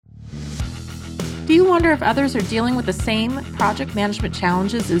Do you wonder if others are dealing with the same project management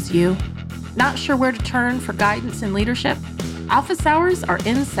challenges as you? Not sure where to turn for guidance and leadership? Office hours are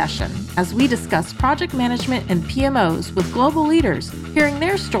in session as we discuss project management and PMOs with global leaders, hearing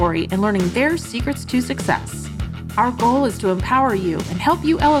their story and learning their secrets to success. Our goal is to empower you and help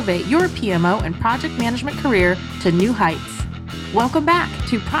you elevate your PMO and project management career to new heights. Welcome back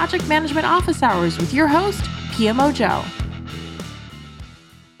to Project Management Office Hours with your host, PMO Joe.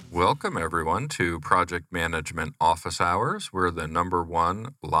 Welcome, everyone, to Project Management Office Hours. We're the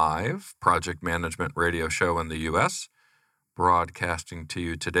 #1 live project management radio show in the U.S., broadcasting to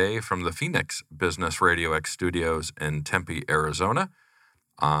you today from the Phoenix Business RadioX studios in Tempe, Arizona.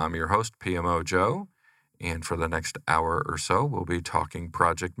 I'm your host, PMO Joe, and for the next hour or so, we'll be talking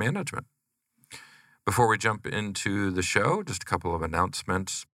project management. Before we jump into the show, just a couple of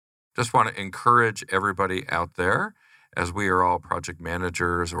announcements. Just want to encourage everybody out there, as we are all project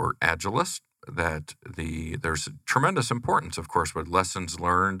managers or agilists, that there's tremendous importance, of course, with lessons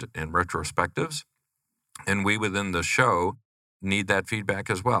learned and retrospectives. And we within the show need that feedback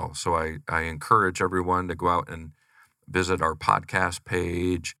as well. So I encourage everyone to go out and visit our podcast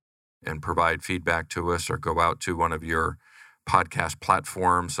page and provide feedback to us, or go out to one of your podcast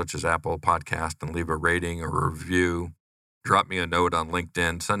platforms such as Apple Podcast and leave a rating or a review. Drop me a note on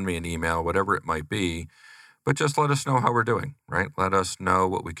LinkedIn, send me an email, whatever it might be. But just let us know how we're doing, right? Let us know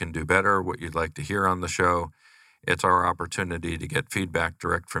what we can do better, what you'd like to hear on the show. It's our opportunity to get feedback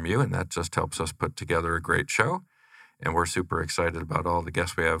direct from you, and that just helps us put together a great show. And we're super excited about all the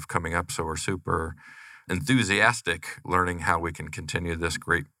guests we have coming up, so we're super enthusiastic learning how we can continue this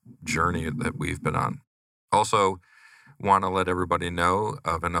great journey that we've been on. Also, want to let everybody know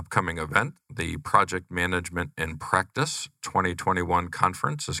of an upcoming event. The Project Management in Practice 2021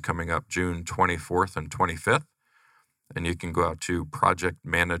 conference is coming up June 24th and 25th. And you can go out to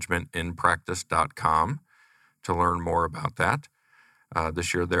projectmanagementinpractice.com to learn more about that.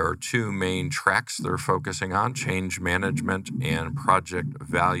 This year, there are two main tracks they're focusing on: change management and project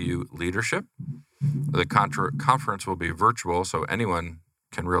value leadership. The conference will be virtual, so anyone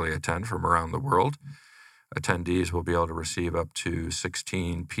can really attend from around the world. Attendees will be able to receive up to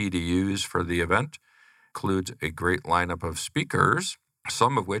 16 PDUs for the event. Includes a great lineup of speakers,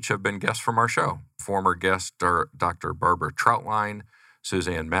 some of which have been guests from our show. Former guests are Dr. Barbara Troutline,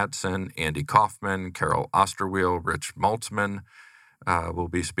 Suzanne Madsen, Andy Kaufman, Carol Osterwheel, Rich Maltzman will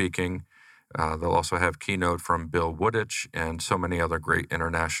be speaking. They'll also have keynote from Bill Wooditch and so many other great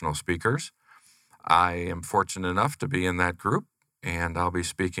international speakers. I am fortunate enough to be in that group, and I'll be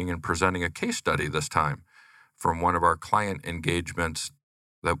speaking and presenting a case study this time from one of our client engagements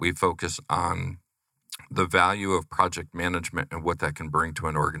that we focus on the value of project management and what that can bring to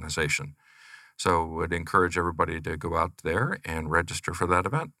an organization. So would encourage everybody to go out there and register for that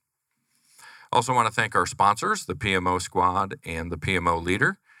event. Also want to thank our sponsors, the PMO Squad and the PMO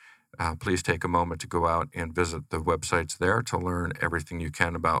Leader. Please take a moment to go out and visit the websites there to learn everything you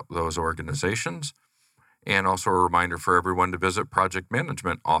can about those organizations. And also a reminder for everyone to visit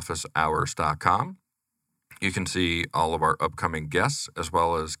projectmanagementofficehours.com. You can see all of our upcoming guests, as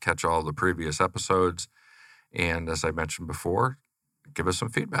well as catch all the previous episodes. And as I mentioned before, give us some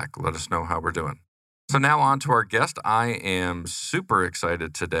feedback. Let us know how we're doing. So now on to our guest. I am super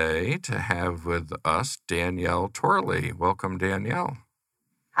excited today to have with us Danielle Torley. Welcome, Danielle.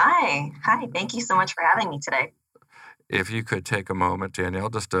 Hi. Thank you so much for having me today. If you could take a moment, Danielle,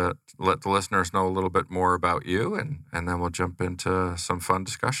 just to let the listeners know a little bit more about you, and then we'll jump into some fun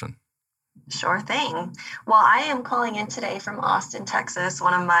discussion. Sure thing. Well, I am calling in today from Austin, Texas,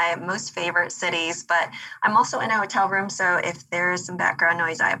 one of my most favorite cities, but I'm also in a hotel room, so if there is some background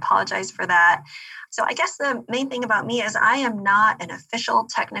noise, I apologize for that. So I guess the main thing about me is I am not an official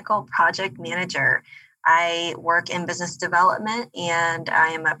technical project manager. I work in business development, and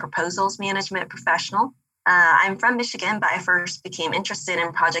I am a proposals management professional. I'm from Michigan, but I first became interested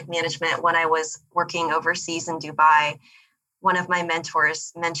in project management when I was working overseas in Dubai. One of my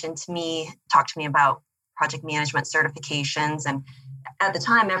mentors talked to me about project management certifications. And at the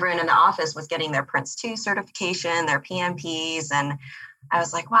time, everyone in the office was getting their Prince 2 certification, their PMPs. And I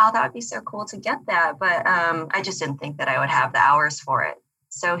was like, wow, that would be so cool to get that. But I just didn't think that I would have the hours for it.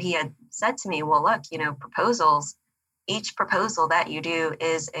 So he had said to me, well, look, proposals, each proposal that you do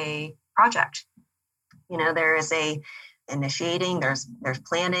is a project. There is a initiating, there's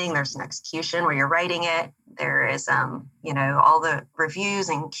planning, there's an execution where you're writing it. There is, all the reviews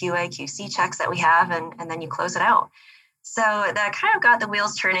and QA, QC checks that we have, and then you close it out. So that kind of got the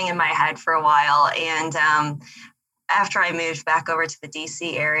wheels turning in my head for a while. And after I moved back over to the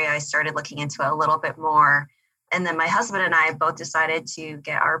DC area, I started looking into it a little bit more. And then my husband and I both decided to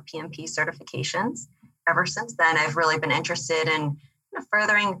get our PMP certifications. Ever since then, I've really been interested in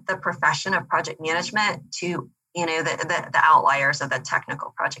furthering the profession of project management to, the outliers of the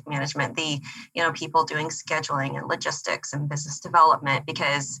technical project management, the, people doing scheduling and logistics and business development,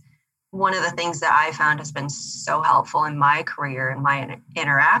 because one of the things that I found has been so helpful in my career and my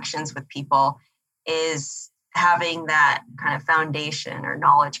interactions with people is having that kind of foundation or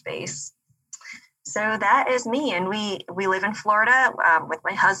knowledge base. So that is me. And we live in Florida with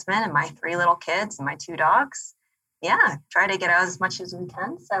my husband and my 3 little kids and my 2 dogs. Yeah, try to get out as much as we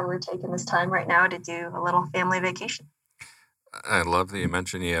can. So we're taking this time right now to do a little family vacation. I love that you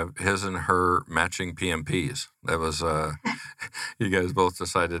mentioned you have his and her matching PMPs. That was, you guys both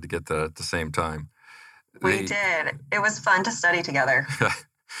decided to get that at the same time. We did. It was fun to study together.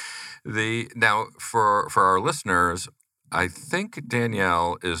 Now, for our listeners, I think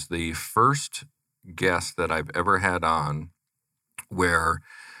Danielle is the first guest that I've ever had on where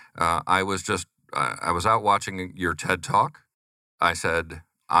I was out watching your TED Talk. I said,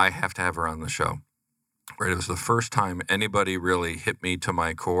 I have to have her on the show. Right? It was the first time anybody really hit me to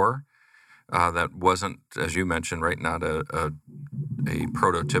my core that wasn't, as you mentioned, right, not a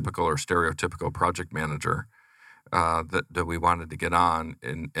prototypical or stereotypical project manager that we wanted to get on.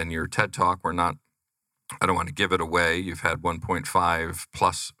 In your TED Talk, I don't want to give it away. You've had 1.5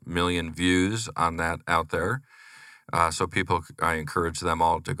 plus million views on that out there. So I encourage them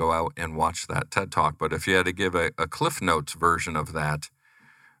all to go out and watch that TED Talk. But if you had to give a Cliff Notes version of that,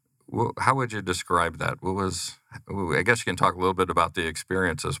 how would you describe that? I guess you can talk a little bit about the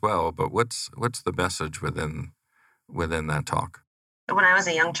experience as well, but what's the message within that talk? When I was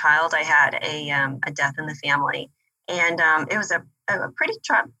a young child, I had a death in the family, and it was a pretty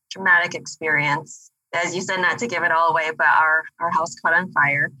traumatic experience. As you said, not to give it all away, but our house caught on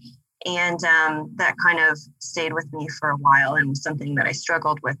fire. And that kind of stayed with me for a while and was something that I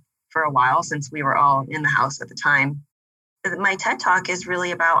struggled with for a while since we were all in the house at the time. My TED Talk is really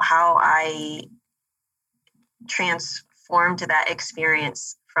about how I transformed that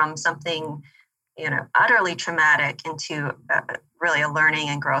experience from something, utterly traumatic into really a learning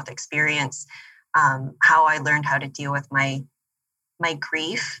and growth experience. How I learned how to deal with my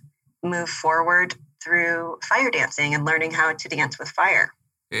grief, move forward through fire dancing and learning how to dance with fire.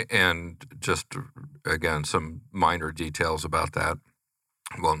 And just, again, some minor details about that.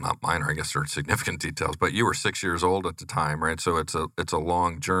 Well, not minor, I guess they're significant details, but you were 6 years old at the time, right? So it's a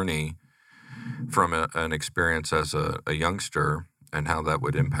long journey from an experience as a youngster and how that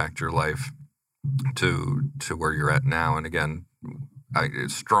would impact your life to where you're at now. And again, I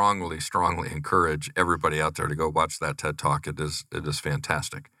strongly encourage everybody out there to go watch that TED Talk. It is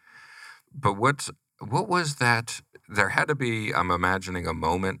fantastic. But what was that? There had to be, I'm imagining, a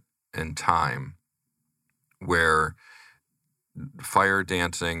moment in time where fire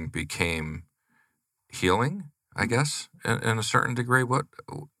dancing became healing, I guess, in a certain degree. What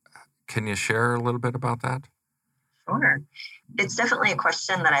can you share a little bit about that? Sure. It's definitely a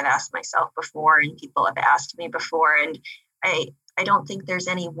question that I've asked myself before and people have asked me before. And I don't think there's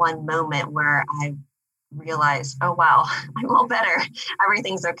any one moment where I realized, oh, wow, I'm all better.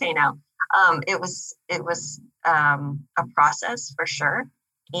 Everything's okay now. It was a process for sure.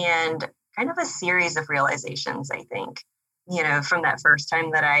 And kind of a series of realizations, I think, from that first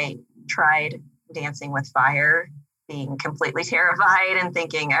time that I tried dancing with fire, being completely terrified and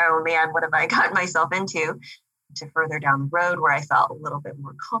thinking, oh man, what have I gotten myself into, to further down the road where I felt a little bit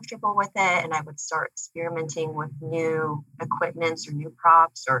more comfortable with it. And I would start experimenting with new equipments or new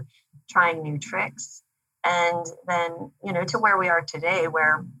props or trying new tricks. And then, to where we are today,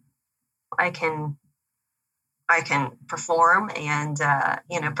 where I can perform and,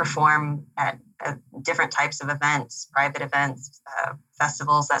 perform at different types of events, private events,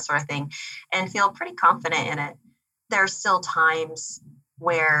 festivals, that sort of thing, and feel pretty confident in it. There are still times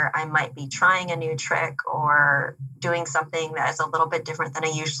where I might be trying a new trick or doing something that is a little bit different than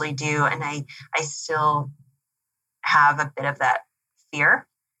I usually do. And I still have a bit of that fear,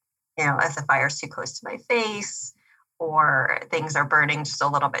 if the fire's too close to my face or things are burning just a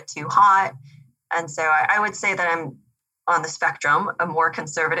little bit too hot. And so I would say that I'm on the spectrum, a more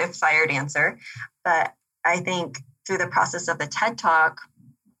conservative fire dancer. But I think through the process of the TED Talk,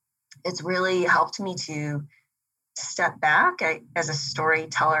 it's really helped me to step back as a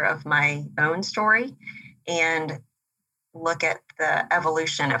storyteller of my own story and look at the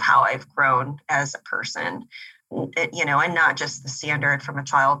evolution of how I've grown as a person, and not just the standard from a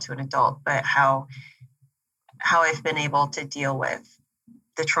child to an adult, but how I've been able to deal with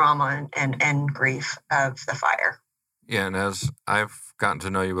the trauma and grief of the fire. Yeah, and as I've gotten to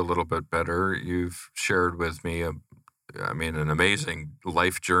know you a little bit better, you've shared with me, an amazing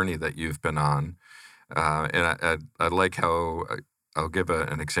life journey that you've been on. And I like how I'll give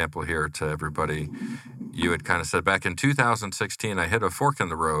an example here to everybody. You had kind of said back in 2016, I hit a fork in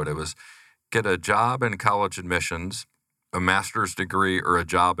the road. It was get a job in college admissions, a master's degree, or a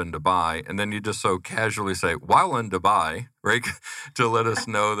job in Dubai. And then you just so casually say, while in Dubai, right? To let us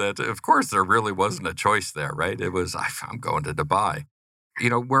know that, of course, there really wasn't a choice there, right? It was, I'm going to Dubai.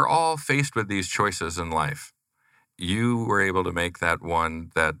 We're all faced with these choices in life. You were able to make that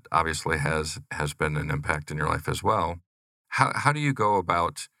one that obviously has been an impact in your life as well. How do you go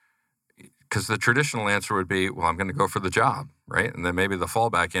about, because the traditional answer would be, well, I'm going to go for the job, right? And then maybe the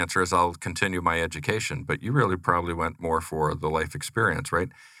fallback answer is I'll continue my education. But you really probably went more for the life experience, right?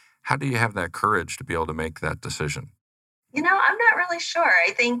 How do you have that courage to be able to make that decision? I'm not really sure.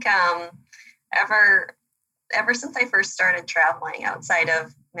 I think ever since I first started traveling outside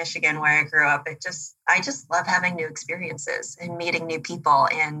of Michigan, where I grew up, I just love having new experiences and meeting new people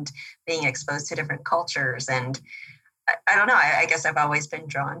and being exposed to different cultures. And I don't know, I guess I've always been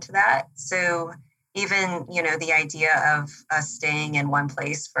drawn to that. So even, the idea of us staying in one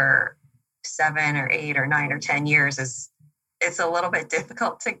place for 7 or 8 or 9 or 10 years it's a little bit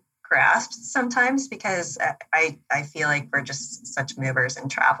difficult to grasp sometimes, because I feel like we're just such movers and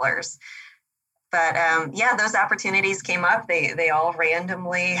travelers. But those opportunities came up. They all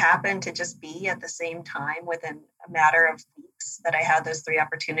randomly happened to just be at the same time within a matter of weeks that I had those 3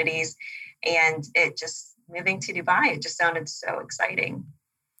 opportunities. And moving to Dubai, it just sounded so exciting.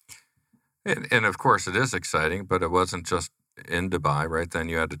 And of course, it is exciting, but it wasn't just in Dubai, right? Then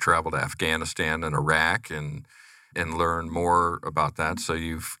you had to travel to Afghanistan and Iraq and learn more about that. So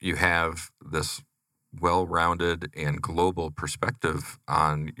you have this well-rounded and global perspective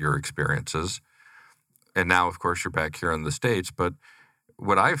on your experiences. And now, of course, you're back here in the States. But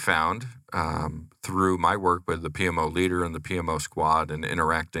what I've found through my work with the PMO leader and the PMO squad and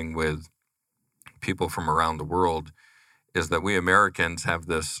interacting with people from around the world is that we Americans have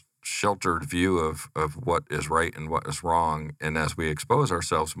this sheltered view of what is right and what is wrong. And as we expose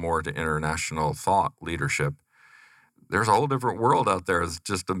ourselves more to international thought leadership, there's a whole different world out there. It's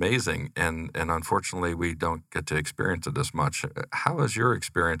just amazing. And unfortunately, we don't get to experience it as much. How has your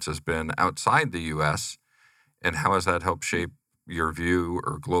experiences been outside the U.S., and how has that helped shape your view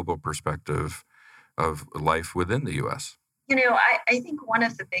or global perspective of life within the U.S.? I think one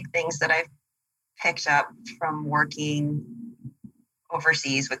of the big things that I've picked up from working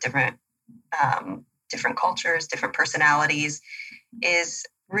overseas with different cultures, different personalities, is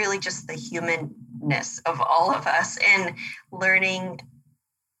really just the humanness of all of us, and learning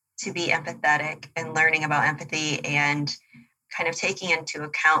to be empathetic and learning about empathy and kind of taking into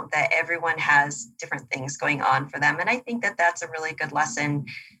account that everyone has different things going on for them. And I think that that's a really good lesson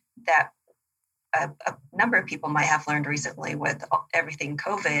that a number of people might have learned recently with everything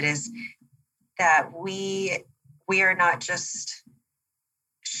COVID, is that we are not just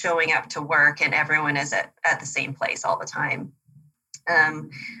showing up to work and everyone is at the same place all the time.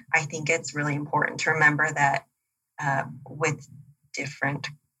 I think it's really important to remember that with different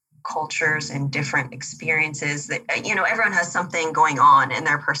cultures and different experiences, that everyone has something going on in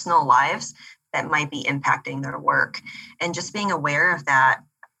their personal lives that might be impacting their work, and just being aware of that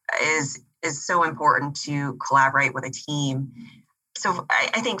is so important to collaborate with a team. So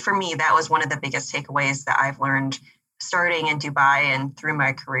I think for me, that was one of the biggest takeaways that I've learned starting in Dubai and through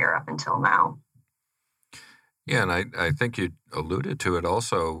my career up until now. Yeah, and I think you alluded to it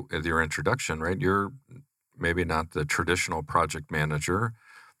also in your introduction, right? You're maybe not the traditional project manager,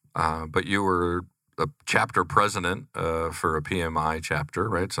 but you were a chapter president for a PMI chapter,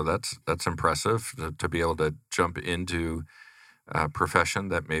 right? So that's impressive to be able to jump into a profession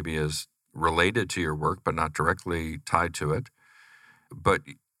that maybe is related to your work, but not directly tied to it. But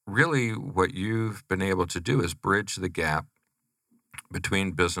really what you've been able to do is bridge the gap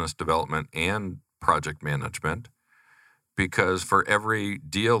between business development and project management, because for every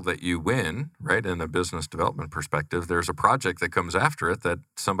deal that you win, right, in a business development perspective, there's a project that comes after it that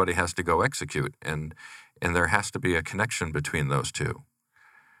somebody has to go execute, and there has to be a connection between those two.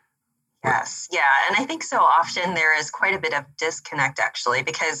 Yes, yeah, and I think so often there is quite a bit of disconnect, actually,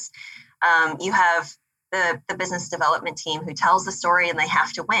 because you have the business development team who tells the story and they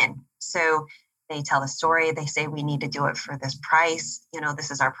have to win. So they tell the story, they say, we need to do it for this price. This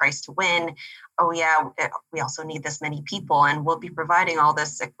is our price to win. Oh yeah, we also need this many people, and we'll be providing all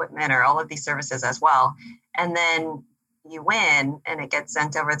this equipment or all of these services as well. And then you win and it gets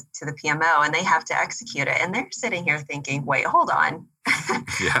sent over to the PMO and they have to execute it. And they're sitting here thinking, wait, hold on.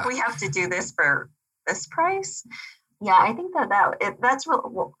 Yeah. We have to do this for this price. Yeah, I think that's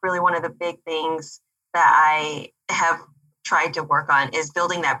really one of the big things that I have tried to work on is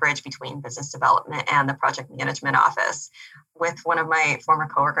building that bridge between business development and the project management office. With one of my former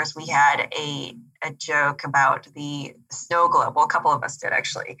coworkers, we had a joke about the snow globe. Well, a couple of us did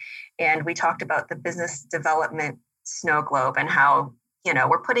actually. And we talked about the business development snow globe and how,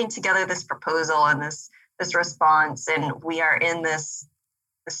 we're putting together this proposal and this response, and we are in the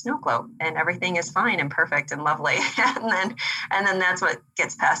snow globe and everything is fine and perfect and lovely. and then that's what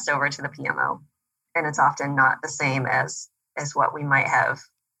gets passed over to the PMO. And it's often not the same as what we might have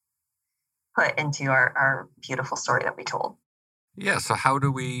put into our beautiful story that we told. Yeah. So how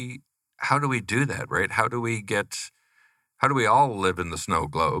do we do that, right? How do we all live in the snow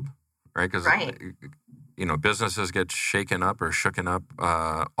globe, right? Because, Right. Businesses get shaken up or shooken up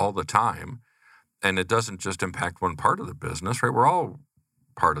all the time. And it doesn't just impact one part of the business, right? We're all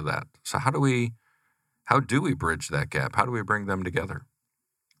part of that. So how do we bridge that gap? How do we bring them together?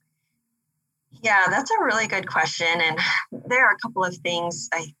 Yeah, that's a really good question. And there are a couple of things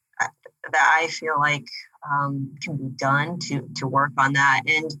that I feel like can be done to work on that.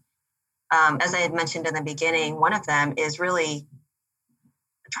 And as I had mentioned in the beginning, one of them is really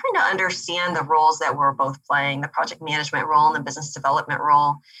trying to understand the roles that we're both playing, the project management role and the business development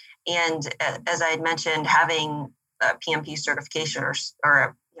role. And as I had mentioned, having a PMP certification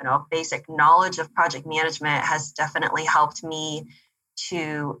or basic knowledge of project management has definitely helped me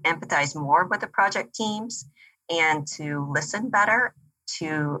to empathize more with the project teams and to listen better,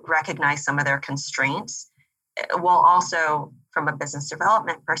 to recognize some of their constraints, while also from a business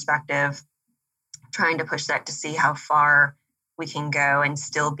development perspective, trying to push that to see how far we can go and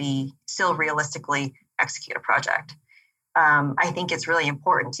still realistically execute a project. I think it's really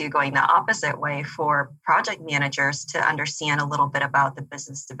important to going the opposite way for project managers to understand a little bit about the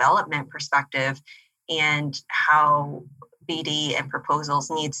business development perspective and how BD and proposals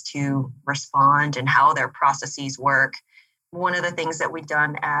needs to respond and how their processes work. One of the things that we've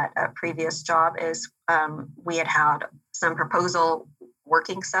done at a previous job is we had some proposal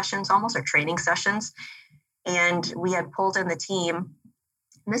working sessions almost, or training sessions, and we had pulled in the team.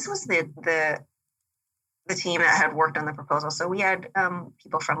 And this was the team that had worked on the proposal. So we had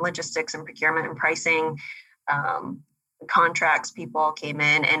people from logistics and procurement and pricing, contracts people came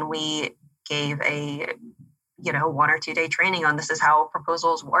in, and we gave a 1 or 2 day training on this is how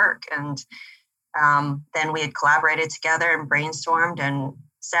proposals work. And then we had collaborated together and brainstormed and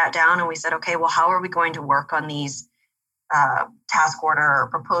sat down and we said, okay, well, how are we going to work on these task order or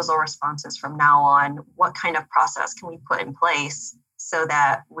proposal responses from now on? What kind of process can we put in place so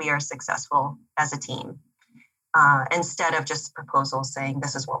that we are successful as a team? Instead of just proposals saying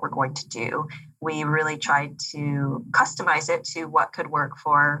this is what we're going to do, we really tried to customize it to what could work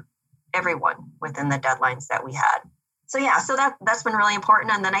for everyone within the deadlines that we had. So that's been really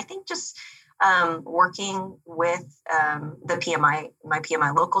important. And then I think just working with the PMI, my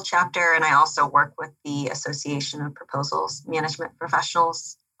PMI local chapter, and I also work with the Association of Proposals Management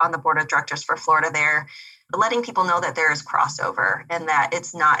Professionals on the board of directors for Florida there, letting people know that there is crossover and that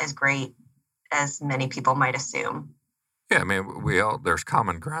it's not as great as many people might assume. Yeah, I mean, there's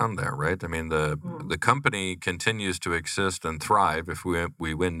common ground there, right? I mean, the company continues to exist and thrive if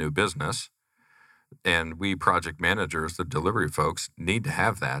we win new business. And we project managers, the delivery folks, need to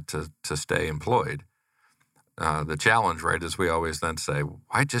have that to stay employed. The challenge, right, is we always then say,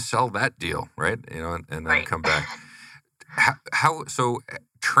 why'd you sell that deal, right? And then Right. come back. So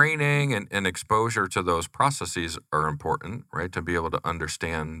training and exposure to those processes are important, right, to be able to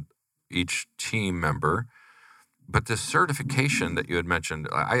understand each team member. But this certification that you had mentioned,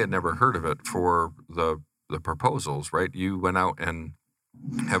 I had never heard of it for the proposals, right? You went out and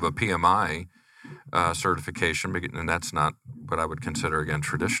have a PMI certification, and that's not what I would consider, again,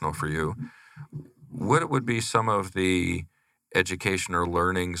 traditional for you. What would be some of the education or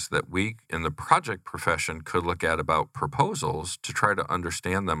learnings that we in the project profession could look at about proposals to try to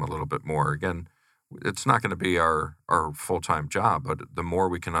understand them a little bit more? Again, it's not going to be our full-time job, but the more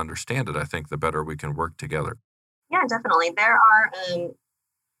we can understand it, I think the better we can work together. Yeah, definitely. There are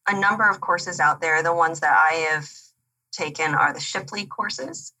a number of courses out there. The ones that I have taken are the Shipley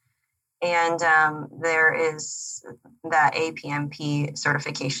courses. And there is that APMP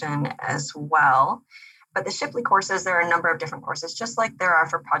certification as well. But the Shipley courses, there are a number of different courses, just like there are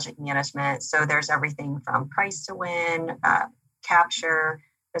for project management. So there's everything from price to win, capture,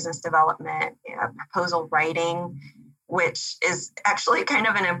 business development, proposal writing, which is actually kind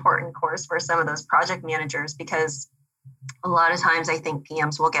of an important course for some of those project managers, because a lot of times I think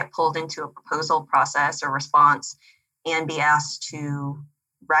PMs will get pulled into a proposal process or response and be asked to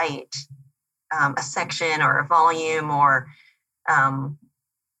write a section or a volume or,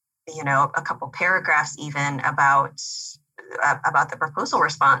 a couple paragraphs even about the proposal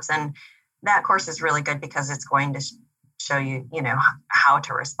response. And that course is really good because it's going to show you, how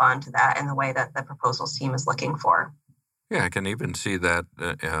to respond to that in the way that the proposals team is looking for. Yeah, I can even see that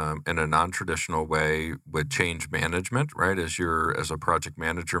in a non-traditional way with change management, right? As a project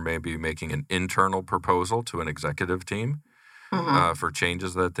manager, maybe making an internal proposal to an executive team for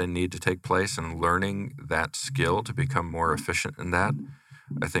changes that they need to take place, and learning that skill to become more efficient in that,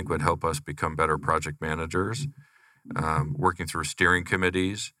 I think would help us become better project managers. Working through steering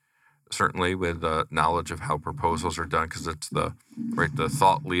committees, certainly with knowledge of how proposals are done, because it's the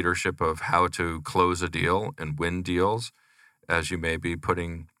thought leadership of how to close a deal and win deals, as you may be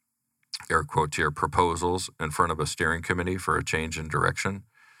putting air quotes here proposals in front of a steering committee for a change in direction.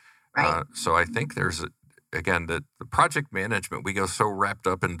 Right. So I think there's again the project management. We go so wrapped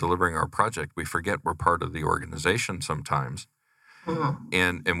up in delivering our project, we forget we're part of the organization sometimes,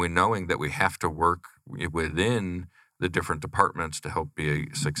 and we knowing that we have to work within the different departments to help be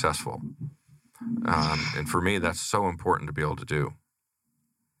successful. And for me, that's so important to be able to do.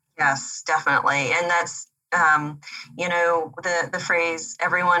 Yes, definitely. And that's, the phrase,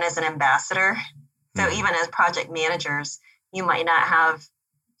 everyone is an ambassador. So even as project managers, you might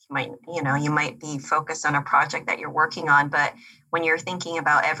be focused on a project that you're working on, but when you're thinking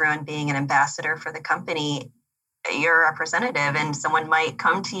about everyone being an ambassador for the company, you're a representative, and someone might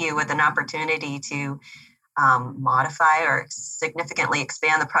come to you with an opportunity to modify or significantly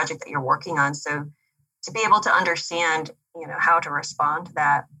expand the project that you're working on. So to be able to understand, how to respond to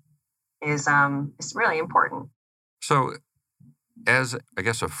that is really important. So as, I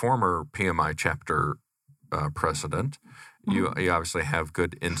guess, a former PMI chapter president, you obviously have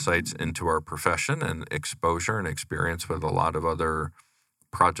good insights into our profession and exposure and experience with a lot of other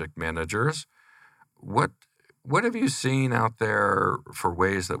project managers. What have you seen out there for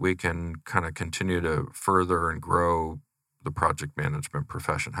ways that we can kind of continue to further and grow the project management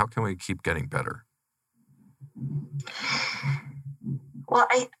profession? How can we keep getting better? Well,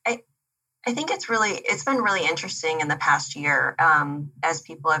 I think it's been really interesting in the past year as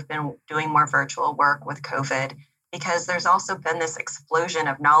people have been doing more virtual work with COVID, because there's also been this explosion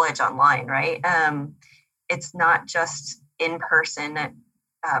of knowledge online, right? It's not just in-person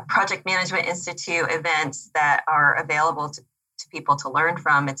Project Management Institute events that are available to people to learn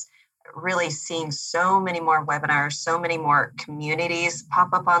from. It's really seeing so many more webinars, so many more communities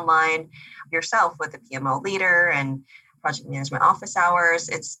pop up online, yourself with the PMO leader and project management office hours.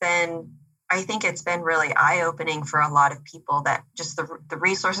 I think it's been really eye-opening for a lot of people that just the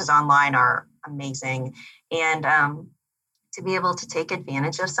resources online are amazing. And to be able to take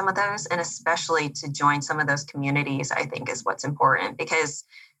advantage of some of those, and especially to join some of those communities, I think is what's important, because,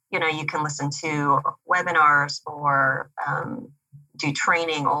 you can listen to webinars or do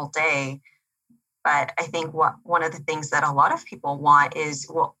training all day. But I think one of the things that a lot of people want is,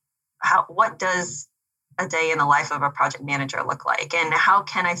 what does a day in the life of a project manager look like? And how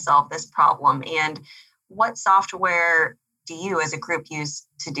can I solve this problem? And what software do you as a group use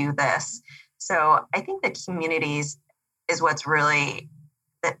to do this? So I think the communities is what's really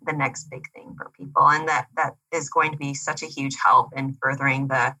the next big thing for people. And that is going to be such a huge help in furthering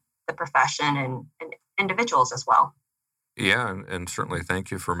the profession and individuals as well. Yeah, and certainly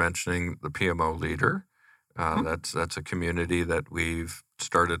thank you for mentioning the PMO leader. That's a community that we've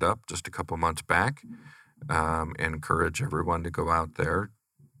started up just a couple months back. Encourage everyone to go out there,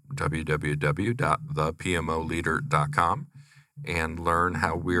 www.thepmoleader.com, and learn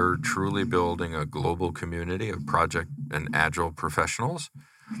how we're truly building a global community of project and agile professionals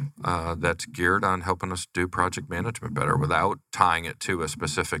that's geared on helping us do project management better without tying it to a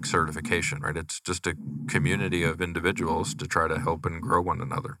specific certification, right? It's just a community of individuals to try to help and grow one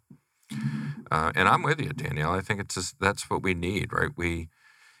another. And I'm with you, Danielle. I think that's what we need, right?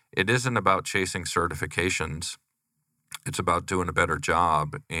 It isn't about chasing certifications. It's about doing a better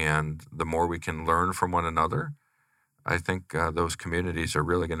job. And the more we can learn from one another, I think those communities are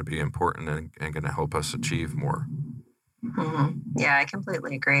really going to be important and going to help us achieve more. Yeah, I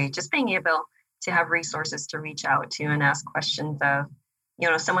completely agree. Just being able to have resources to reach out to and ask questions of,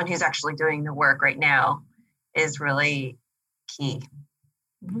 someone who's actually doing the work right now is really key.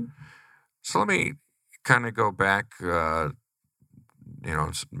 So let me kind of go back,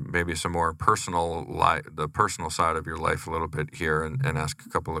 maybe some more the personal side of your life a little bit here and ask a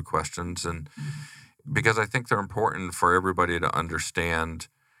couple of questions. And because I think they're important for everybody to understand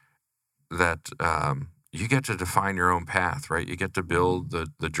that you get to define your own path, right? You get to build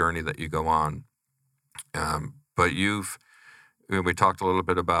the journey that you go on. But you've We talked a little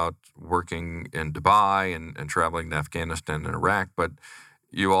bit about working in Dubai and traveling to Afghanistan and Iraq, but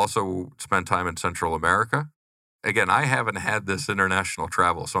you also spent time in Central America. Again, I haven't had this international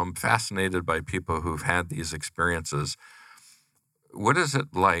travel, so I'm fascinated by people who've had these experiences. What is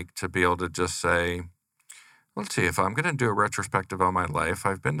it like to be able to just say, let's see, if I'm going to do a retrospective on my life,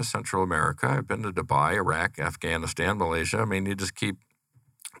 I've been to Central America, I've been to Dubai, Iraq, Afghanistan, Malaysia. I mean, you just keep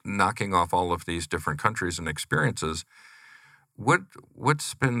knocking off all of these different countries and experiences.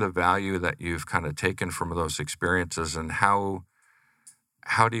 What's been the value that you've kind of taken from those experiences, and how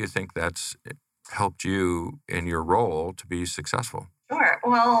do you think that's helped you in your role to be successful? Sure.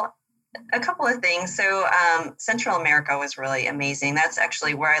 Well, a couple of things. So Central America was really amazing. That's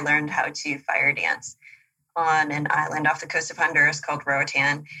actually where I learned how to fire dance on an island off the coast of Honduras called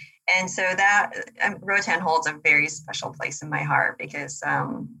Roatan. And so that Roatan holds a very special place in my heart because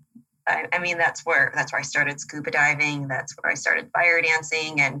I mean, that's where I started scuba diving. That's where I started fire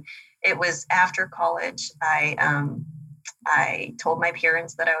dancing. And it was after college. I told my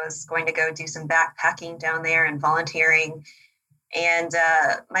parents that I was going to go do some backpacking down there and volunteering. And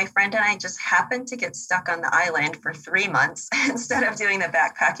my friend and I just happened to get stuck on the island for 3 months instead of doing the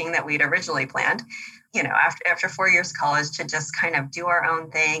backpacking that we'd originally planned. You know, after 4 years of college, to just kind of do our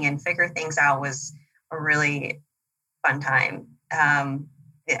own thing and figure things out was a really fun time.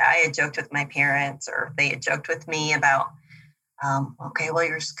 I had joked with my parents, or they had joked with me about, okay, well,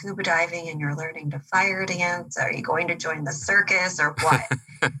 you're scuba diving and you're learning to fire dance. Are you going to join the circus or what?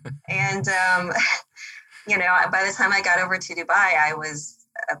 And, you know, by the time I got over to Dubai, I was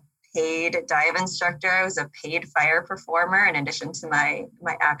a paid dive instructor. I was a paid fire performer in addition to my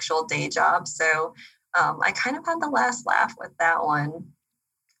actual day job. So I kind of had the last laugh with that one.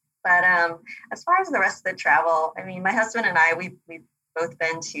 But as far as the rest of the travel, I mean, my husband and I, we've both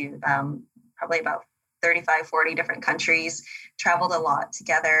been to probably about 35, 40 different countries, traveled a lot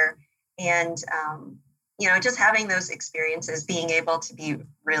together. And, you know, just having those experiences, being able to be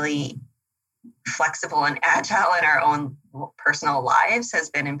really flexible and agile in our own personal lives has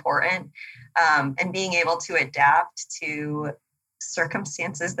been important. And being able to adapt to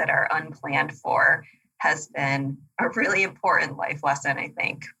circumstances that are unplanned for has been a really important life lesson, I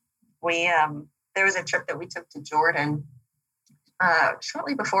think. There was a trip that we took to Jordan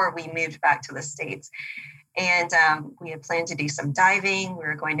shortly before we moved back to the States. And we had planned to do some diving. We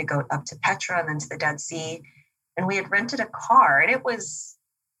were going to go up to Petra and then to the Dead Sea. And we had rented a car, and it was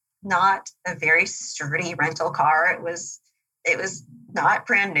not a very sturdy rental car. It was not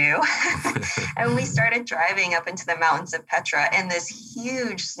brand new. And we started driving up into the mountains of Petra, and this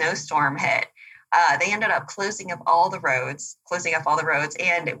huge snowstorm hit. They ended up closing up all the roads,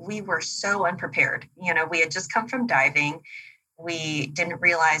 and we were so unprepared. You know, we had just come from diving. We didn't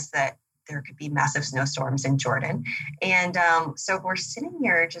realize that there could be massive snowstorms in Jordan. And so we're sitting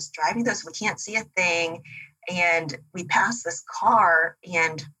here just driving those. We can't see a thing. And we passed this car,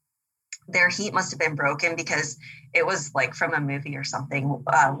 and their heat must have been broken because it was like from a movie or something.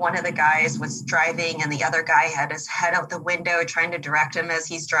 One of the guys was driving, and the other guy had his head out the window trying to direct him as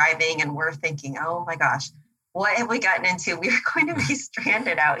he's driving. And we're thinking, oh my gosh, what have we gotten into? We're going to be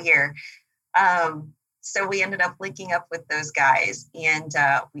stranded out here. So we ended up linking up with those guys, and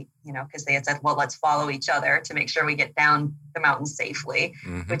we, you know, because they had said, well, let's follow each other to make sure we get down the mountain safely,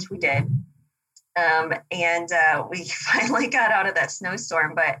 which we did. And we finally got out of that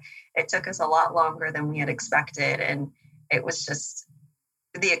snowstorm, but it took us a lot longer than we had expected. And it was just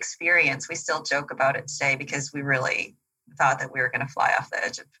the experience. We still joke about it today because we really thought that we were going to fly off the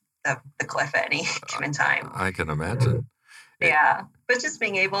edge of the cliff at any given time. I can imagine. Yeah. But just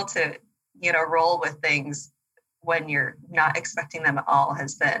being able to, you know, roll with things when you're not expecting them at all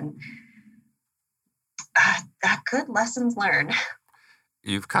has been good lessons learned.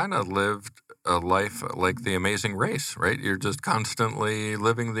 You've kind of lived a life like The Amazing Race, right? You're just constantly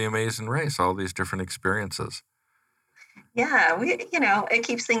living The Amazing Race, all these different experiences. Yeah, it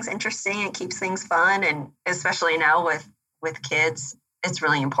keeps things interesting. It keeps things fun. And especially now with kids, it's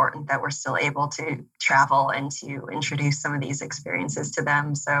really important that we're still able to travel and to introduce some of these experiences to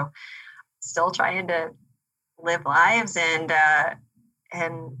them. So still trying to live lives and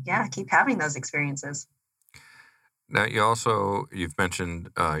keep having those experiences. Now, you've mentioned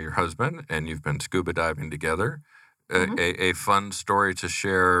your husband, and you've been scuba diving together. A fun story to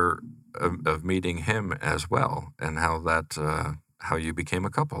share of meeting him as well, and how you became a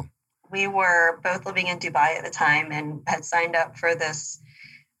couple. We were both living in Dubai at the time and had signed up for this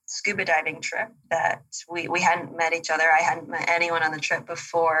scuba diving trip that we hadn't met each other. I hadn't met anyone on the trip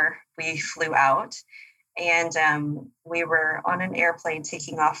before we flew out. And we were on an airplane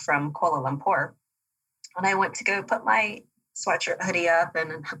taking off from Kuala Lumpur. And I went to go put my sweatshirt hoodie up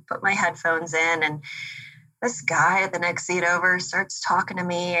and put my headphones in. And this guy at the next seat over starts talking to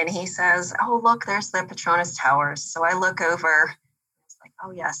me, and he says, "Oh, look, there's the Petronas Towers." So I look over. It's like,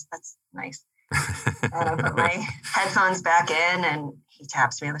 "Oh, yes, that's nice." And I put my headphones back in, and he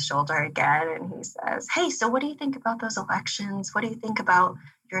taps me on the shoulder again, and he says, "Hey, so what do you think about those elections? What do you think about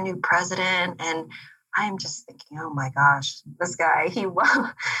your new president?" And I'm just thinking, oh my gosh, this guy, he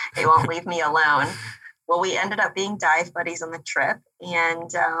won't leave me alone. Well, we ended up being dive buddies on the trip,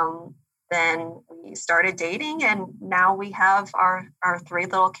 and then we started dating, and now we have our 3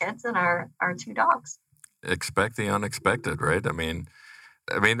 little kids and our 2 dogs. Expect the unexpected, right? I mean,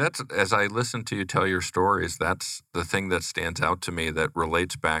 that's, as I listen to you tell your stories, that's the thing that stands out to me that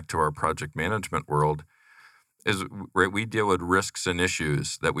relates back to our project management world is, right, we deal with risks and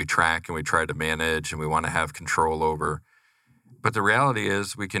issues that we track and we try to manage and we want to have control over. But the reality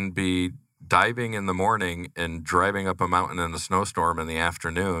is we can be diving in the morning and driving up a mountain in a snowstorm in the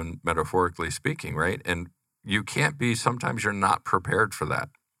afternoon, metaphorically speaking, right? And you can't be, sometimes you're not prepared for that.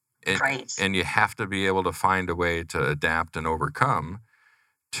 Right. And you have to be able to find a way to adapt and overcome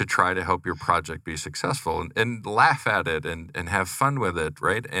to try to help your project be successful and laugh at it and have fun with it,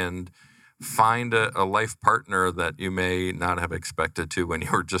 right? And find a life partner that you may not have expected to when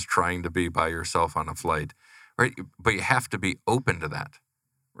you were just trying to be by yourself on a flight, right? But you have to be open to that,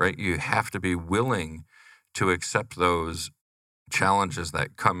 right? You have to be willing to accept those challenges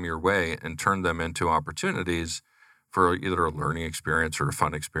that come your way and turn them into opportunities for either a learning experience or a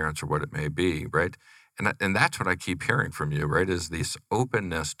fun experience or what it may be, right? And that's what I keep hearing from you, right? Is this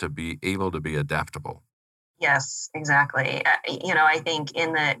openness to be able to be adaptable. Yes, exactly. I think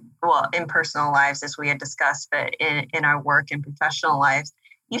in personal lives, as we had discussed, but in our work and professional lives,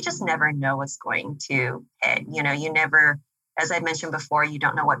 you just never know what's going to hit. You never, as I mentioned before, you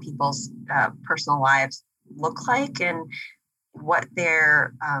don't know what people's personal lives look like and what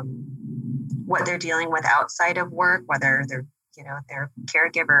they're dealing with outside of work, whether they're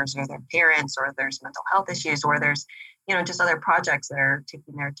caregivers or their parents, or there's mental health issues, or there's just other projects that are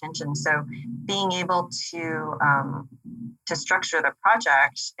taking their attention. So being able to structure the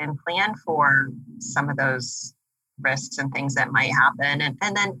project and plan for some of those risks and things that might happen.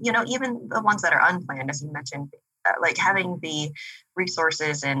 And then, even the ones that are unplanned, as you mentioned, like having the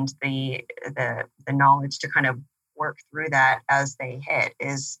resources and the knowledge to kind of work through that as they hit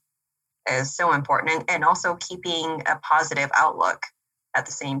is so important. And also keeping a positive outlook at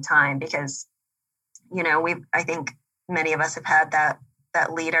the same time, because, I think many of us have had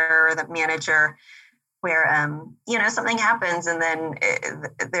that leader or the manager where, something happens and then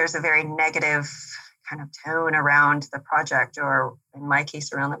there's a very negative kind of tone around the project, or in my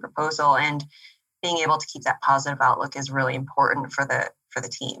case, around the proposal. And being able to keep that positive outlook is really important for the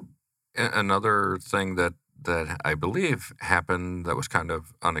team. Another thing that I believe happened that was kind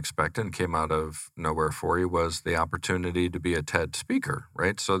of unexpected and came out of nowhere for you was the opportunity to be a TED speaker,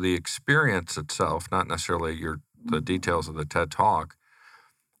 right? So the experience itself, not necessarily the details of the TED Talk,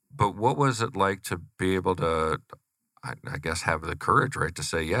 but what was it like to be able to, I guess, have the courage, right, to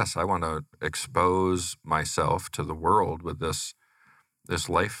say, yes, I want to expose myself to the world with this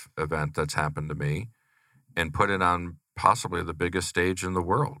life event that's happened to me and put it on possibly the biggest stage in the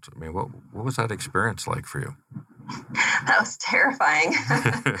world. I mean, what was that experience like for you? That was terrifying.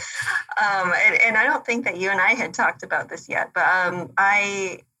 And I don't think that you and I had talked about this yet, but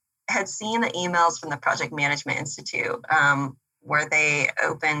I had seen the emails from the Project Management Institute where they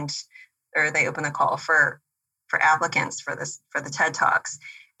opened the call for applicants for the TED Talks.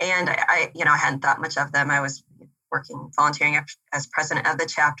 And I hadn't thought much of them. I was volunteering as president of the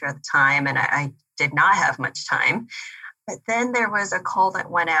chapter at the time, and I did not have much time. But then there was a call that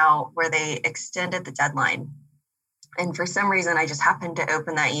went out where they extended the deadline. And for some reason, I just happened to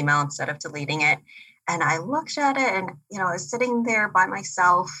open that email instead of deleting it. And I looked at it, and, I was sitting there by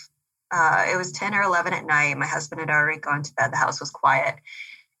myself. It was 10 or 11 at night. My husband had already gone to bed. The house was quiet.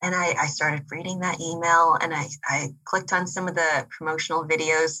 And I started reading that email, and I clicked on some of the promotional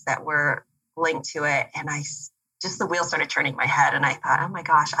videos that were linked to it. And the wheels started turning in my head. And I thought, oh my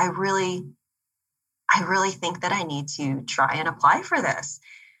gosh, I really think that I need to try and apply for this.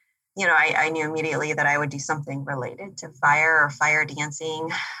 I knew immediately that I would do something related to fire or fire dancing.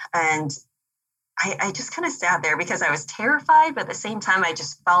 And I just kind of sat there because I was terrified, but at the same time, I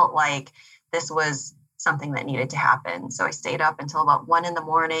just felt like this was something that needed to happen. So I stayed up until about 1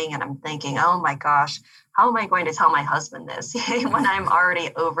 a.m, and I'm thinking, oh my gosh, how am I going to tell my husband this when I'm already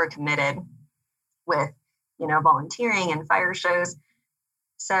overcommitted with, volunteering and fire shows?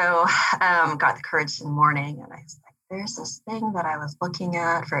 So got the courage in the morning, and I was like, there's this thing that I was looking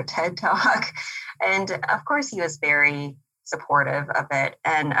at for a TED Talk. And of course, he was very supportive of it,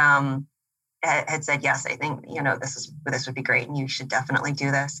 and had said, yes, I think, this would be great and you should definitely do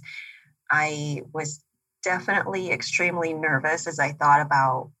this. I was definitely extremely nervous as I thought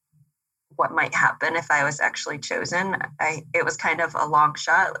about what might happen if I was actually chosen. It was kind of a long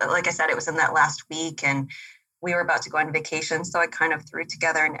shot. Like I said, it was in that last week and we were about to go on vacation. So I kind of threw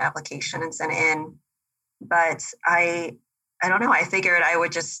together an application and sent it in. But I don't know. I figured I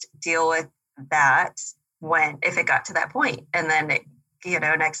would just deal with that if it got to that point. And then,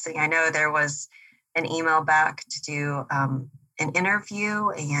 next thing I know, there was an email back to do an interview,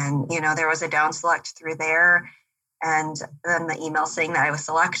 and, there was a down select through there. And then the email saying that I was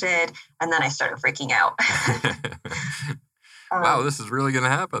selected, and then I started freaking out. Wow, this is really going to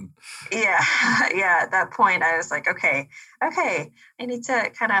happen. Yeah. At that point, I was like, okay, I need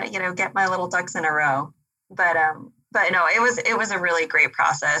to kind of, get my little ducks in a row. But no, it was a really great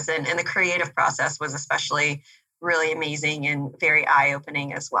process, and the creative process was especially really amazing and very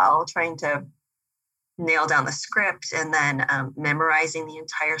eye-opening as well. Trying to nail down the script and then memorizing the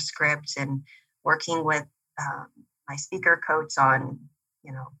entire script and working with my speaker coach on,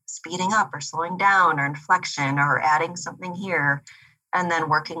 speeding up or slowing down or inflection or adding something here, and then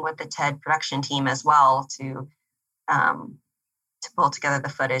working with the TED production team as well to pull together the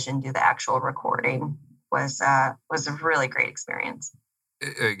footage and do the actual recording was a really great experience.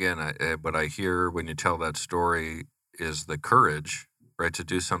 Again, what I hear when you tell that story is the courage, right, to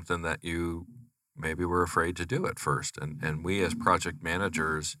do something that you maybe were afraid to do at first. And we as project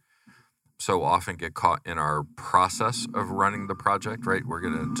managers so often get caught in our process of running the project, right? We're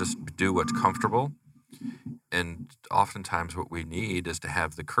going to just do what's comfortable. And oftentimes what we need is to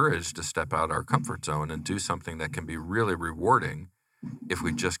have the courage to step out our comfort zone and do something that can be really rewarding if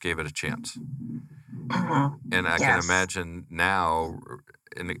we just gave it a chance. Mm-hmm. And I can imagine now,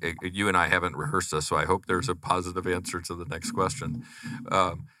 and you and I haven't rehearsed this, so I hope there's a positive answer to the next question.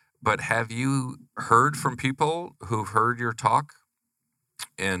 But have you heard from people who've heard your talk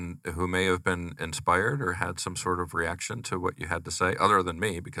and who may have been inspired or had some sort of reaction to what you had to say, other than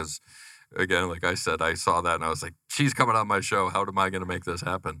me? Because, again, like I said, I saw that and I was like, she's coming on my show. How am I going to make this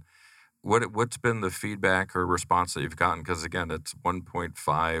happen? What's been the feedback or response that you've gotten? Because, again, it's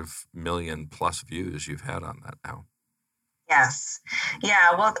 1.5 million plus views you've had on that now. Yes.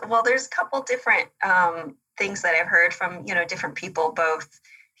 Yeah. Well, there's a couple different things that I've heard from, different people, both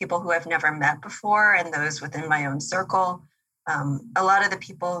people who I've never met before and those within my own circle. A lot of the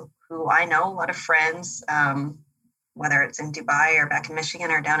people who I know, a lot of friends, whether it's in Dubai or back in Michigan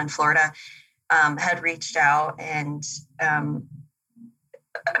or down in Florida, had reached out, and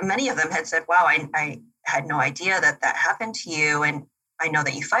many of them had said, wow, I had no idea that happened to you. And I know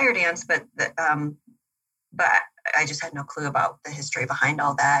that you fire dance, but I just had no clue about the history behind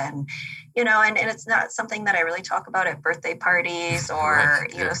all that. And, and it's not something that I really talk about at birthday parties or,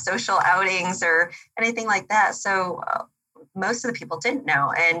 right. Social outings or anything like that. So most of the people didn't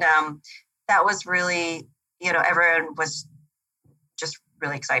know. And that was really, everyone was just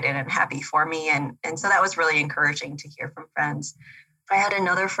really excited and happy for me. And so that was really encouraging to hear from friends. I had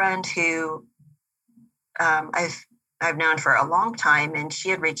another friend who I've known for a long time, and she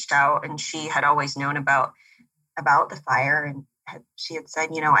had reached out, and she had always known about the fire. And she had said,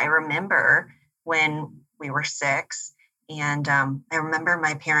 I remember when we were 6, and I remember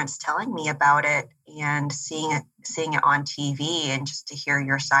my parents telling me about it and seeing it on TV, and just to hear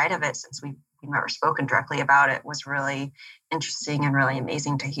your side of it, since we've never spoken directly about it, was really interesting and really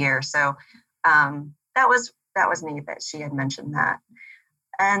amazing to hear. So that was neat that she had mentioned that.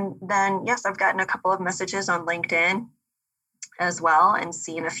 And then, yes, I've gotten a couple of messages on LinkedIn as well, and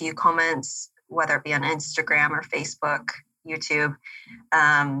seen a few comments, whether it be on Instagram or Facebook, YouTube,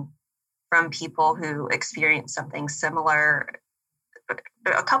 from people who experienced something similar.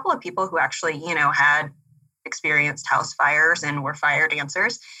 A couple of people who actually, had experienced house fires and were fire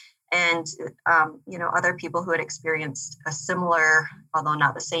dancers, and, other people who had experienced a similar, although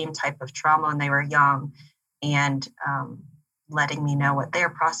not the same type of trauma when they were young, and letting me know what their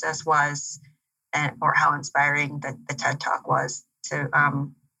process was, or how inspiring the TED Talk was to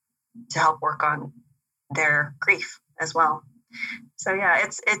help work on their grief as well. So yeah,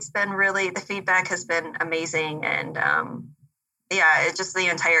 it's been really, the feedback has been amazing, and it's just the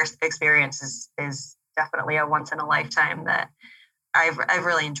entire experience is definitely a once in a lifetime that I've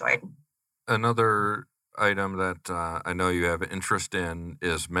really enjoyed. Another item that I know you have interest in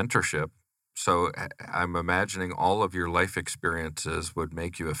is mentorship. So I'm imagining all of your life experiences would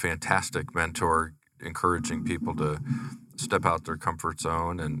make you a fantastic mentor, encouraging people to step out their comfort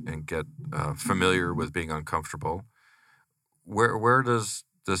zone and get familiar with being uncomfortable. Where does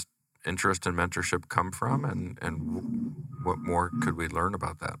this interest in mentorship come from, and what more could we learn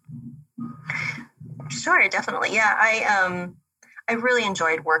about that? Sure, definitely. Yeah, I really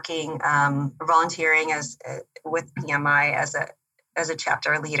enjoyed working volunteering as with PMI as a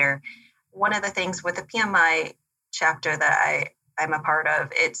chapter leader. One of the things with the PMI chapter that I'm a part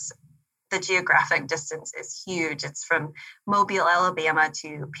of, it's the geographic distance is huge. It's from Mobile, Alabama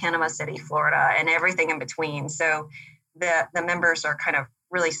to Panama City, Florida, and everything in between. So the members are kind of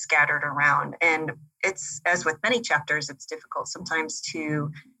really scattered around. And it's, as with many chapters, it's difficult sometimes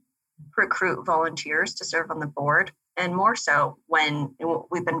to recruit volunteers to serve on the board, and more so when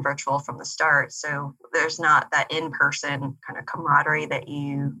we've been virtual from the start. So there's not that in-person kind of camaraderie that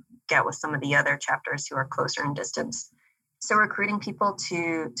you get with some of the other chapters who are closer in distance. So recruiting people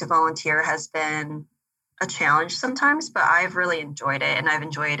to volunteer has been a challenge sometimes, but I've really enjoyed it. And I've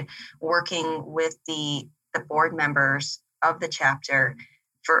enjoyed working with the board members of the chapter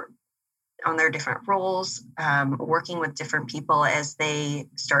on their different roles, working with different people as they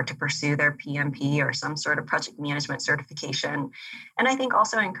start to pursue their PMP or some sort of project management certification. And I think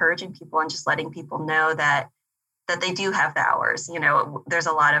also encouraging people and just letting people know that they do have the hours. You know, there's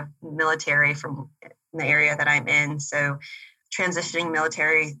a lot of military from the area that I'm in. So transitioning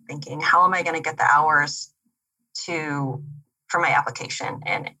military, thinking, how am I going to get the hours for my application?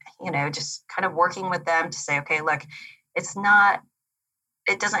 And, you know, just kind of working with them to say, okay, look, it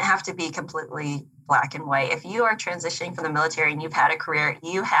doesn't have to be completely black and white. If you are transitioning from the military and you've had a career,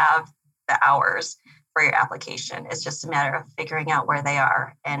 you have the hours for your application. It's just a matter of figuring out where they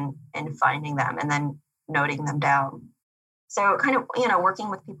are and finding them and then noting them down. So kind of, you know, working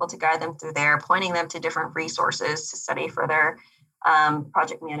with people to guide them through there, pointing them to different resources to study for their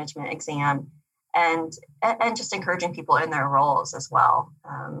project management exam, and just encouraging people in their roles as well,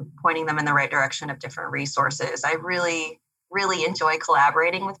 pointing them in the right direction of different resources. I really enjoy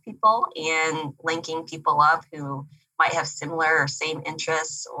collaborating with people and linking people up who might have similar or same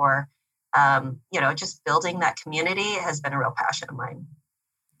interests, or, you know, just building that community has been a real passion of mine.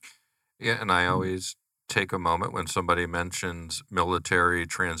 Yeah, and I always take a moment when somebody mentions military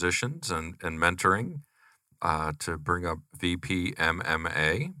transitions and mentoring to bring up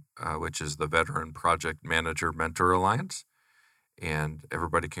VPMMA, which is the Veteran Project Manager Mentor Alliance. And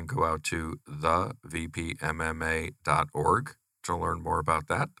everybody can go out to thevpmma.org to learn more about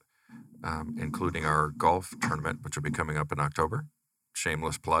that, including our golf tournament, which will be coming up in October.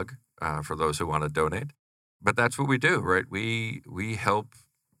 Shameless plug for those who want to donate. But that's what we do, right? We help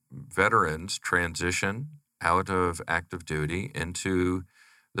veterans transition out of active duty into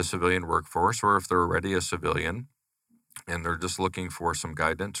the civilian workforce, or if they're already a civilian and they're just looking for some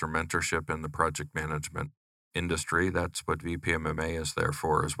guidance or mentorship in the project management industry, that's what VPMMA is there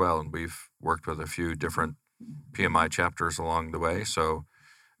for as well. And we've worked with a few different PMI chapters along the way, so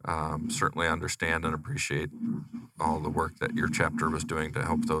certainly understand and appreciate all the work that your chapter was doing to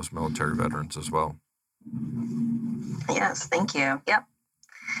help those military veterans as well. Yes, thank you. Yep.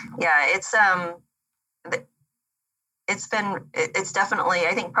 Yeah, it's definitely,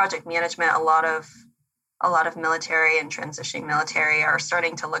 I think project management, a lot of military and transitioning military are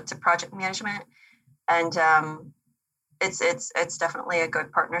starting to look to project management, and it's definitely a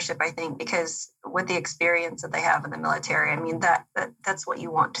good partnership, I think, because with the experience that they have in the military, I mean that's what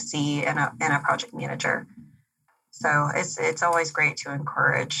you want to see in a project manager. So it's always great to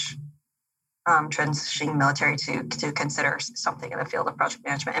encourage transitioning military to consider something in the field of project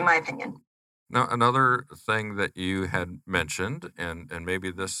management, in my opinion. Now, another thing that you had mentioned, and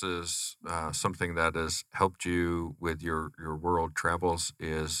maybe this is something that has helped you with your world travels,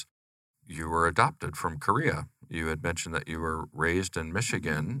 is you were adopted from Korea. You had mentioned that you were raised in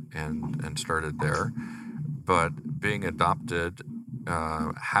Michigan and started there, but being adopted,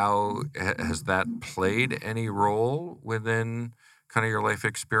 how has that played any role within kind of your life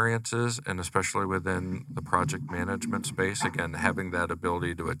experiences, and especially within the project management space? Again, having that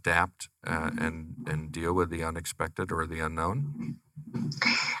ability to adapt and deal with the unexpected or the unknown.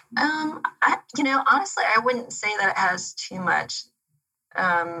 Honestly, I wouldn't say that it has too much.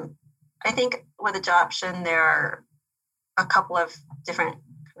 I think with adoption, there are a couple of different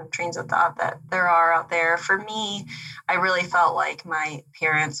kind of trains of thought that there are out there. For me, I really felt like my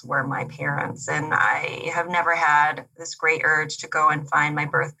parents were my parents, and I have never had this great urge to go and find my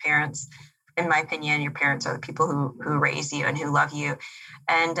birth parents. In my opinion, your parents are the people who raise you and who love you.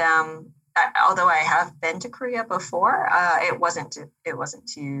 And although I have been to Korea before, it wasn't to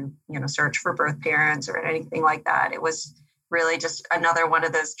search for birth parents or anything like that. It was really just another one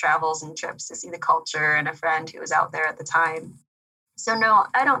of those travels and trips to see the culture and a friend who was out there at the time. So no,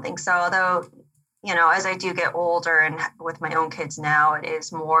 I don't think so. Although as I do get older and with my own kids now, it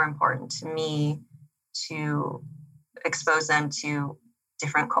is more important to me to expose them to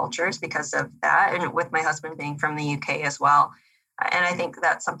different cultures because of that. And with my husband being from the UK as well. And I think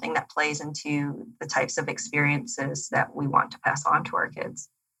that's something that plays into the types of experiences that we want to pass on to our kids.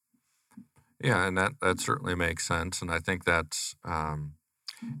 Yeah, and that certainly makes sense. And I think that's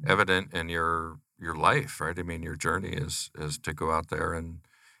evident in your life, right? I mean, your journey is to go out there and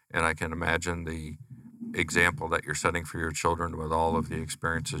I can imagine the example that you're setting for your children with all of the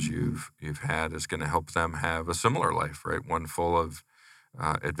experiences you've had is going to help them have a similar life, right? One full of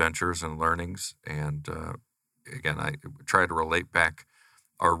adventures and learnings. And again, I try to relate back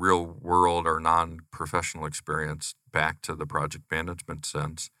our real world, our non-professional experience back to the project management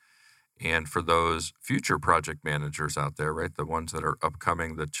sense. And for those future project managers out there, right, the ones that are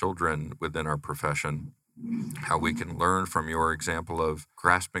upcoming, the children within our profession, how we can learn from your example of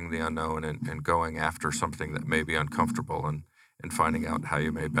grasping the unknown and going after something that may be uncomfortable and finding out how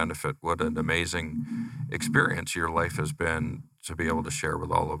you may benefit. What an amazing experience your life has been to be able to share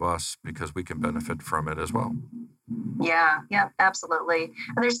with all of us, because we can benefit from it as well. Yeah, absolutely.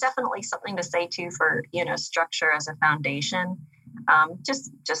 And there's definitely something to say too for, structure as a foundation.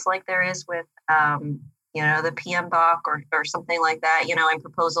 Just like there is with, the PM doc or something like that, in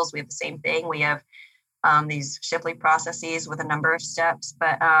proposals, we have the same thing. We have these Shipley processes with a number of steps,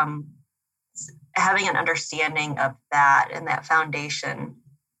 but having an understanding of that and that foundation,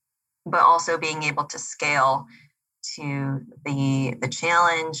 but also being able to scale to the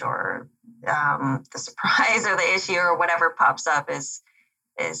challenge or the surprise or the issue or whatever pops up is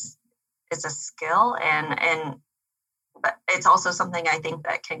a skill, but it's also something I think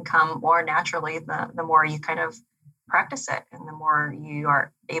that can come more naturally the more you kind of practice it and the more you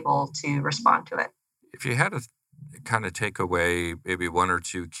are able to respond to it. If you had to kind of take away maybe one or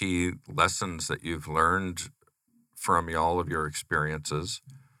two key lessons that you've learned from all of your experiences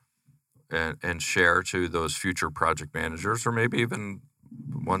and share to those future project managers, or maybe even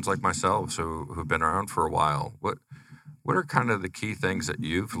ones like myself who've been around for a while, what are kind of the key things that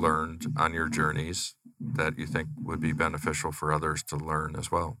you've learned on your journeys that you think would be beneficial for others to learn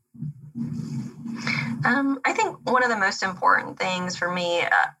as well? I think one of the most important things for me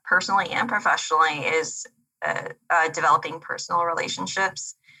personally and professionally is developing personal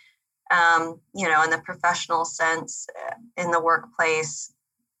relationships. In the professional sense, in the workplace,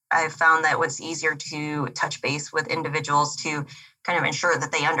 I've found that it was easier to touch base with individuals to kind of ensure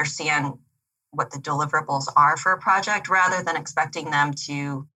that they understand what the deliverables are for a project rather than expecting them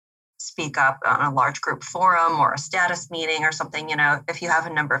to speak up on a large group forum or a status meeting or something. If you have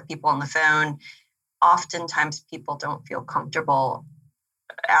a number of people on the phone, oftentimes people don't feel comfortable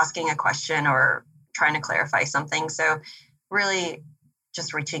asking a question or trying to clarify something. So really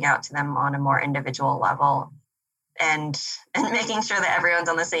just reaching out to them on a more individual level and making sure that everyone's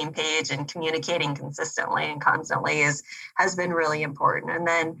on the same page and communicating consistently and constantly has been really important.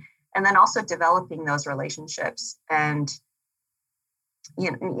 And then also developing those relationships and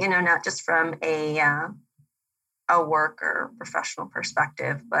not just from a work or professional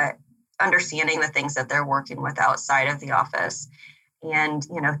perspective, but understanding the things that they're working with outside of the office and,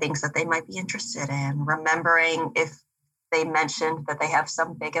 things that they might be interested in, remembering if they mentioned that they have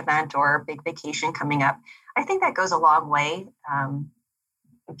some big event or big vacation coming up. I think that goes a long way.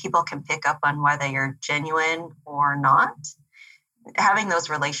 People can pick up on whether you're genuine or not. Having those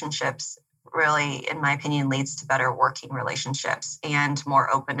relationships really, in my opinion, leads to better working relationships and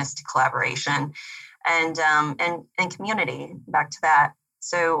more openness to collaboration and community. Back to that.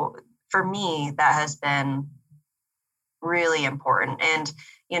 So for me, that has been really important. And,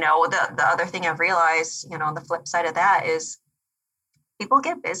 the other thing I've realized, on the flip side of that is people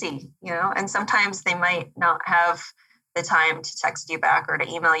get busy, and sometimes they might not have the time to text you back or to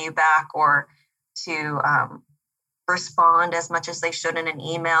email you back or to respond as much as they should in an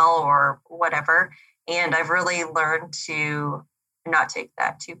email or whatever. And I've really learned to not take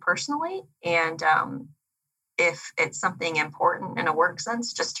that too personally. And if it's something important in a work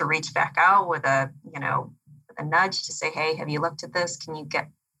sense, just to reach back out with a nudge to say, hey, have you looked at this? Can you get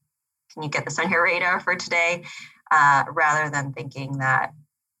this on your radar for today? Rather than thinking that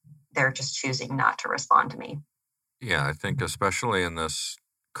they're just choosing not to respond to me. Yeah, I think especially in this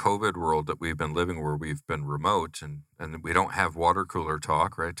COVID world that we've been living where we've been remote and we don't have water cooler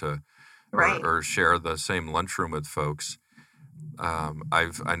talk, right? Or share the same lunchroom with folks.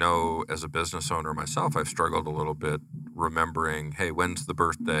 I know as a business owner myself, I've struggled a little bit remembering, hey, when's the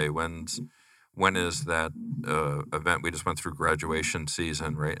birthday? When is that event? We just went through graduation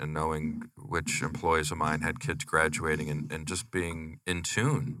season, right? And knowing which employees of mine had kids graduating and just being in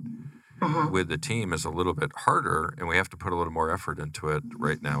tune with the team is a little bit harder, and we have to put a little more effort into it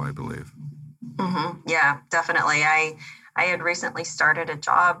right now, I believe. Yeah, definitely. I had recently started a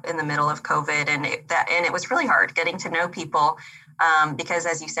job in the middle of COVID, and it was really hard getting to know people because,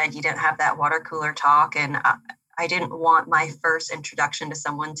 as you said, you didn't have that water cooler talk, and I didn't want my first introduction to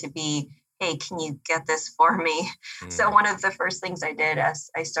someone to be, "Hey, can you get this for me?" So one of the first things I did as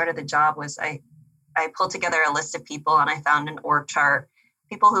I started the job was I pulled together a list of people, and I found an org chart,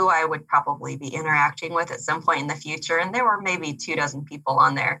 people who I would probably be interacting with at some point in the future, and there were maybe 24 people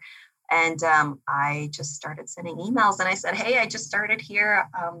on there. And I just started sending emails, and I said, "Hey, I just started here.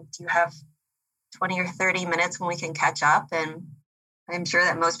 Do you have 20 or 30 minutes when we can catch up?" And I'm sure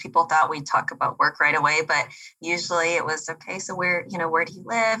that most people thought we'd talk about work right away, but usually it was, "Okay, so where do you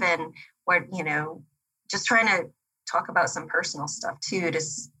live?" And where, just trying to talk about some personal stuff too,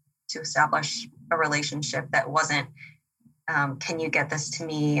 to establish a relationship that wasn't, "Can you get this to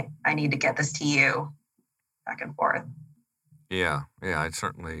me? I need to get this to you," back and forth. Yeah, I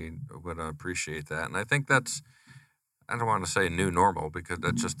certainly would appreciate that. And I think that's, I don't want to say new normal, because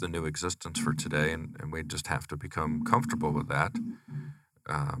that's just the new existence for today. And we just have to become comfortable with that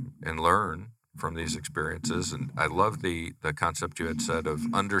and learn from these experiences. And I love the concept you had said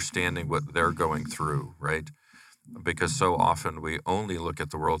of understanding what they're going through, right? Because so often we only look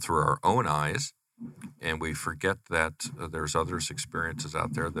at the world through our own eyes, and we forget that there's others' experiences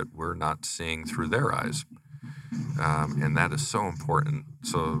out there that we're not seeing through their eyes. And that is so important.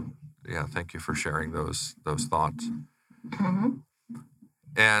 So, yeah, thank you for sharing those thoughts.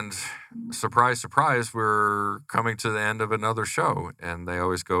 And surprise, surprise, we're coming to the end of another show, and they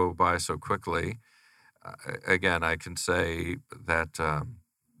always go by so quickly. Again, I can say that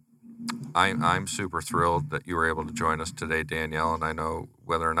I'm super thrilled that you were able to join us today, Danielle, and I know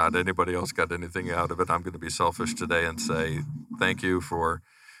whether or not anybody else got anything out of it, I'm going to be selfish today and say thank you for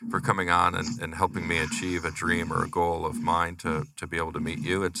coming on and helping me achieve a dream or a goal of mine to be able to meet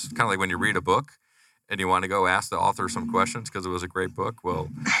you. It's kind of like when you read a book and you want to go ask the author some questions because it was a great book. Well,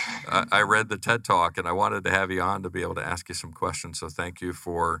 I read the TED Talk, and I wanted to have you on to be able to ask you some questions. So thank you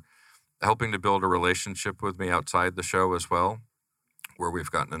for helping to build a relationship with me outside the show as well, where we've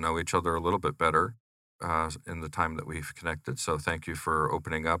gotten to know each other a little bit better in the time that we've connected. So thank you for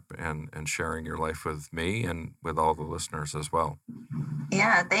opening up and sharing your life with me and with all the listeners as well.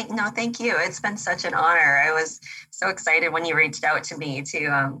 Yeah, thank you. It's been such an honor. I was so excited when you reached out to me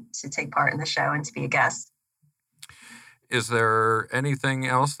to take part in the show and to be a guest. Is there anything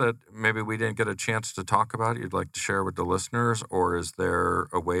else that maybe we didn't get a chance to talk about you'd like to share with the listeners, or is there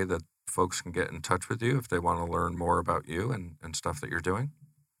a way that folks can get in touch with you if they want to learn more about you and stuff that you're doing?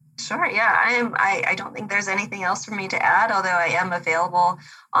 Sure. Yeah, I don't think there's anything else for me to add, although I am available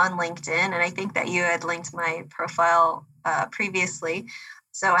on LinkedIn, and I think that you had linked my profile previously.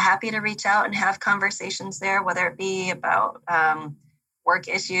 So happy to reach out and have conversations there, whether it be about work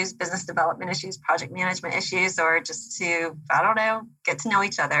issues, business development issues, project management issues, or just to, I don't know, get to know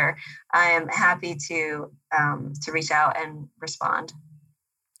each other. I am happy to reach out and respond.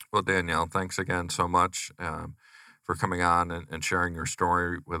 Well, Danielle, thanks again so much for coming on and sharing your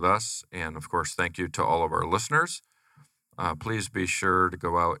story with us. And of course, thank you to all of our listeners. Please be sure to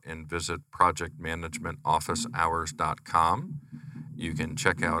go out and visit projectmanagementofficehours.com. You can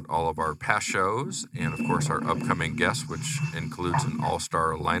check out all of our past shows and, of course, our upcoming guests, which includes an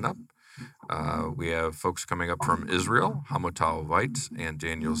all-star lineup. We have folks coming up from Israel, Hamutal Weitz and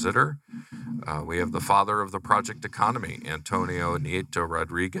Daniel Zitter. We have the father of the project economy, Antonio Nieto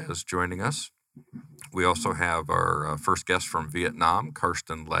Rodriguez, joining us. We also have our first guest from Vietnam,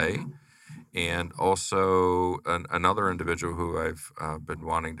 Karsten Lay, and also another individual who I've been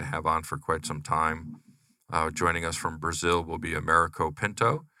wanting to have on for quite some time. Joining us from Brazil will be Americo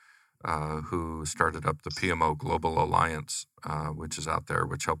Pinto, who started up the PMO Global Alliance, which is out there,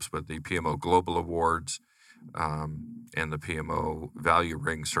 which helps with the PMO Global Awards and the PMO Value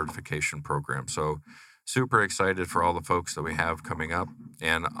Ring certification program. So super excited for all the folks that we have coming up.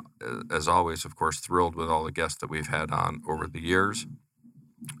 And as always, of course, thrilled with all the guests that we've had on over the years.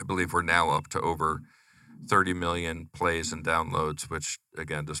 I believe we're now up to over 30 million plays and downloads, which,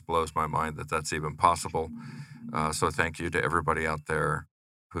 again, just blows my mind that that's even possible. So thank you to everybody out there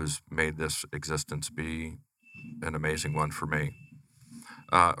who's made this existence be an amazing one for me.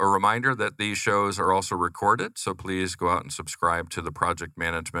 A reminder that these shows are also recorded, so please go out and subscribe to the Project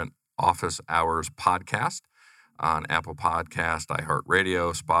Management Office Hours podcast on Apple Podcast,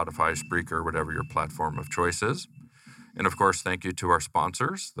 iHeartRadio, Spotify, Spreaker, whatever your platform of choice is. And of course, thank you to our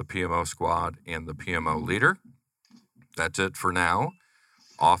sponsors, the PMO Squad and the PMO Leader. That's it for now.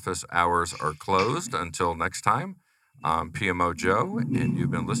 Office hours are closed. Until next time, I'm PMO Joe, and you've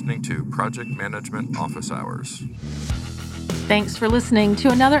been listening to Project Management Office Hours. Thanks for listening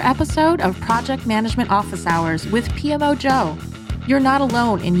to another episode of Project Management Office Hours with PMO Joe. You're not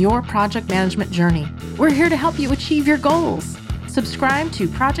alone in your project management journey. We're here to help you achieve your goals. Subscribe to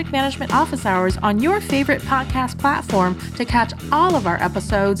Project Management Office Hours on your favorite podcast platform to catch all of our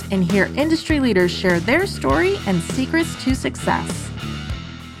episodes and hear industry leaders share their story and secrets to success.